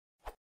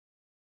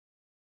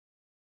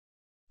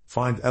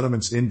Find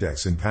elements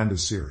index in pandas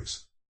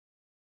series.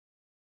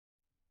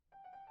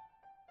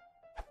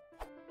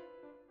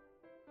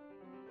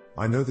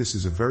 I know this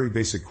is a very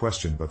basic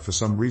question, but for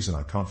some reason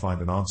I can't find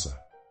an answer.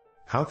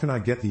 How can I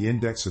get the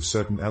index of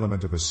certain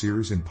element of a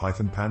series in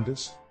Python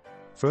pandas?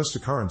 First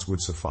occurrence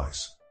would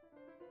suffice.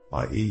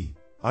 i.e.,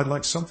 I'd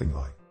like something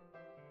like.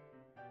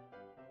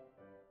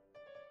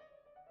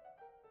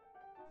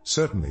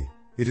 Certainly,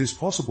 it is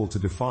possible to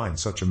define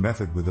such a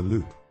method with a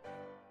loop.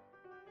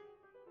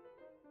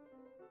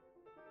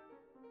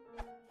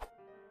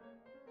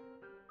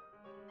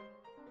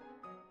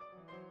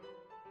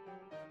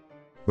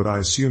 But I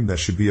assume there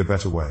should be a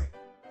better way.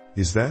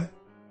 Is there?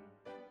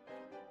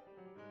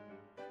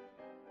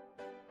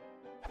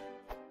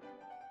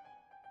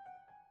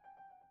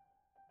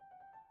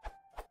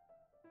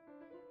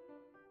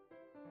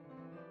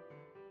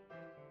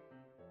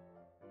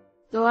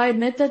 Though I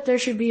admit that there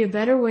should be a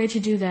better way to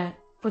do that,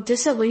 but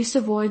this at least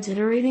avoids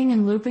iterating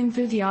and looping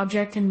through the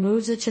object and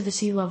moves it to the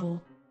C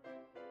level.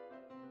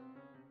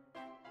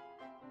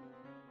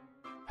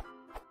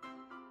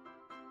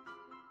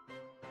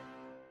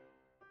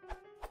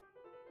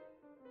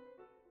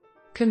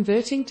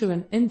 Converting to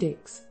an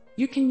index,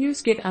 you can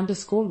use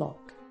get_log.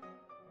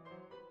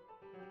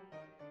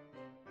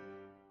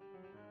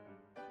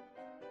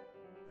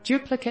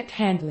 Duplicate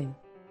handling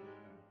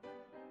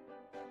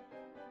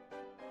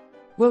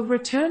will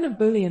return a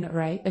Boolean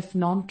array if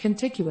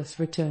non-contiguous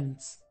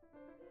returns.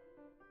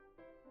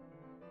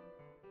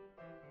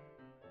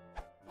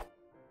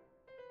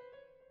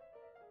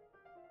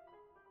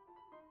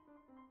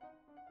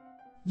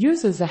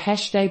 Uses a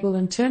hash table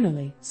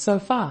internally, so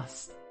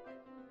fast.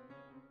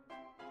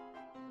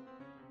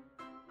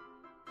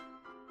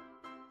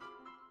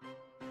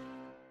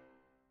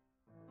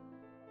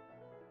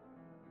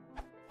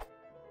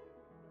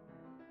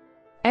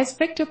 As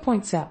Victor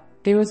points out,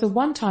 there is a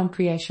one-time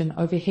creation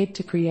overhead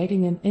to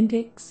creating an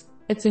index.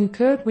 It's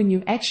incurred when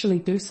you actually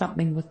do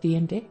something with the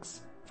index.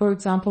 For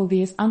example,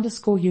 there's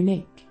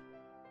 _unique.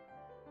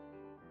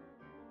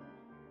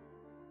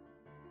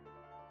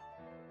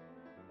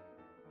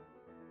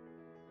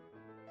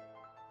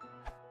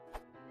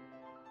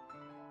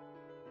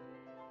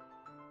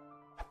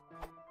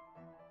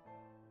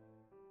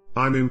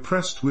 I'm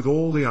impressed with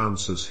all the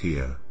answers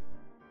here.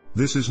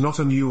 This is not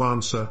a new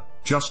answer,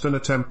 just an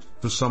attempt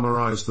to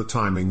summarize the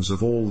timings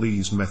of all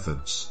these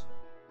methods.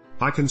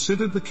 I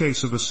considered the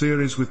case of a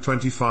series with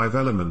 25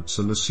 elements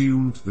and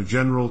assumed the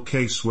general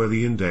case where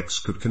the index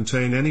could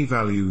contain any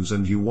values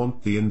and you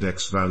want the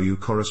index value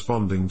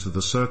corresponding to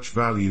the search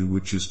value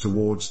which is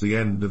towards the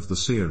end of the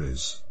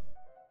series.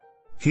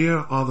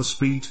 Here are the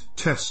speed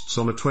tests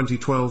on a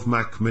 2012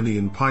 Mac Mini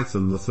in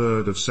Python, the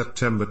 3rd of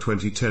September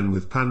 2010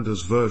 with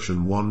pandas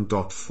version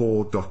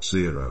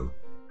 1.4.0.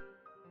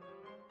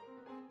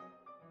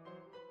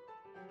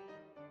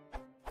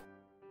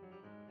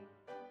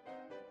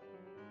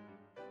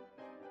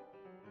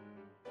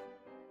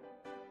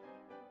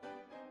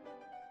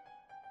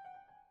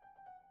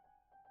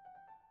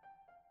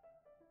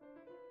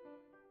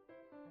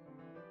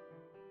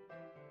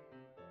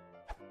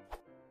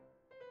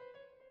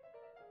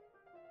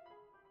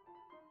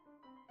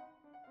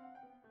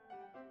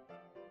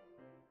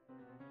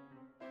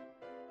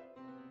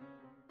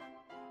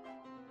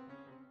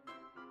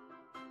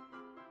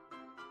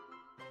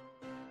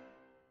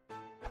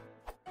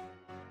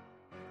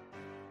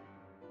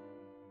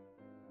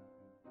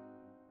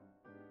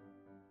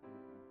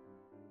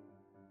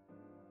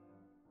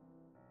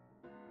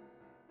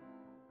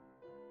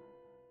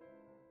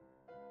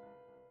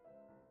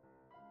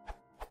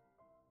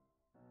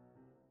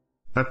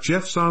 That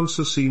Jeff's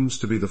answer seems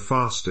to be the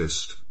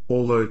fastest,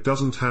 although it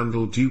doesn't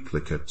handle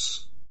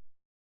duplicates.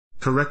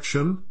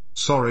 Correction,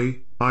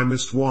 sorry, I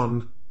missed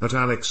one, that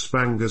Alex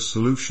Spanger's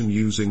solution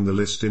using the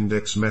list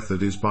index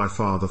method is by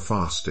far the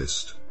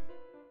fastest.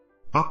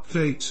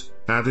 Update,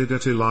 added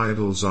at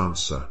Eliadal's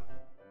answer.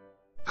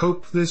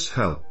 Hope this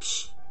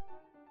helps.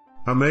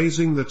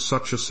 Amazing that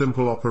such a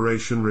simple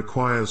operation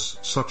requires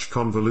such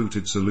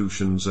convoluted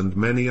solutions and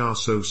many are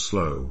so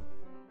slow.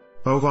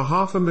 Over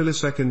half a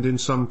millisecond in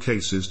some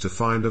cases to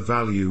find a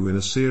value in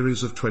a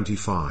series of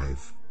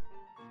 25.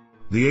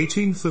 The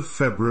 18th of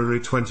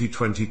February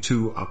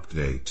 2022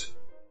 update.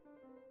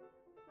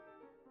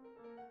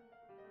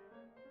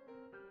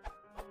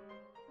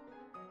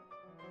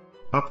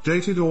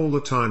 Updated all the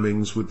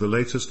timings with the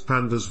latest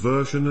pandas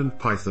version and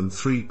Python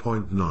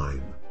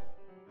 3.9.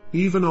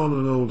 Even on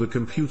an older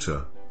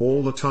computer,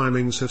 all the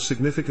timings have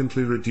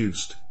significantly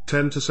reduced,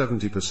 10 to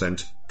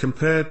 70%,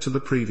 compared to the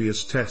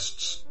previous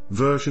tests,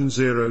 version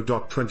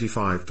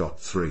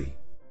 0.25.3.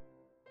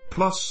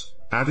 Plus,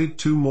 added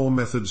 2 more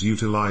methods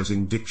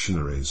utilizing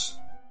dictionaries.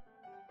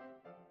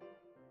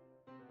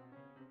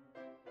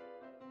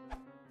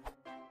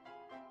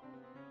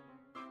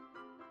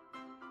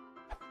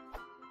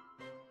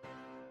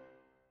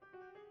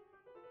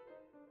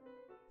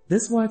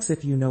 This works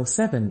if you know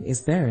 7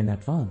 is there in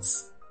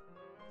advance.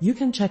 You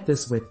can check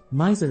this with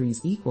miseries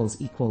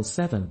 ==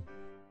 7.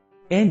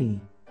 Any.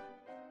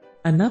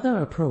 Another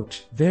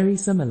approach, very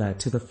similar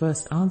to the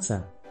first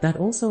answer, that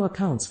also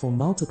accounts for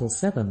multiple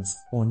 7s,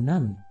 or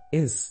none,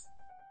 is.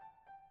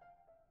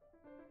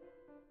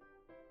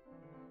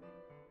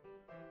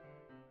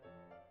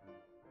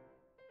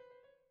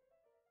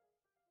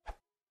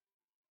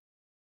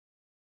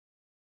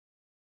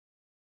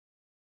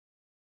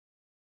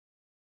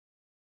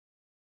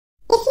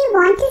 If you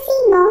want to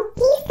see more,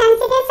 please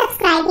consider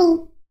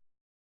subscribing.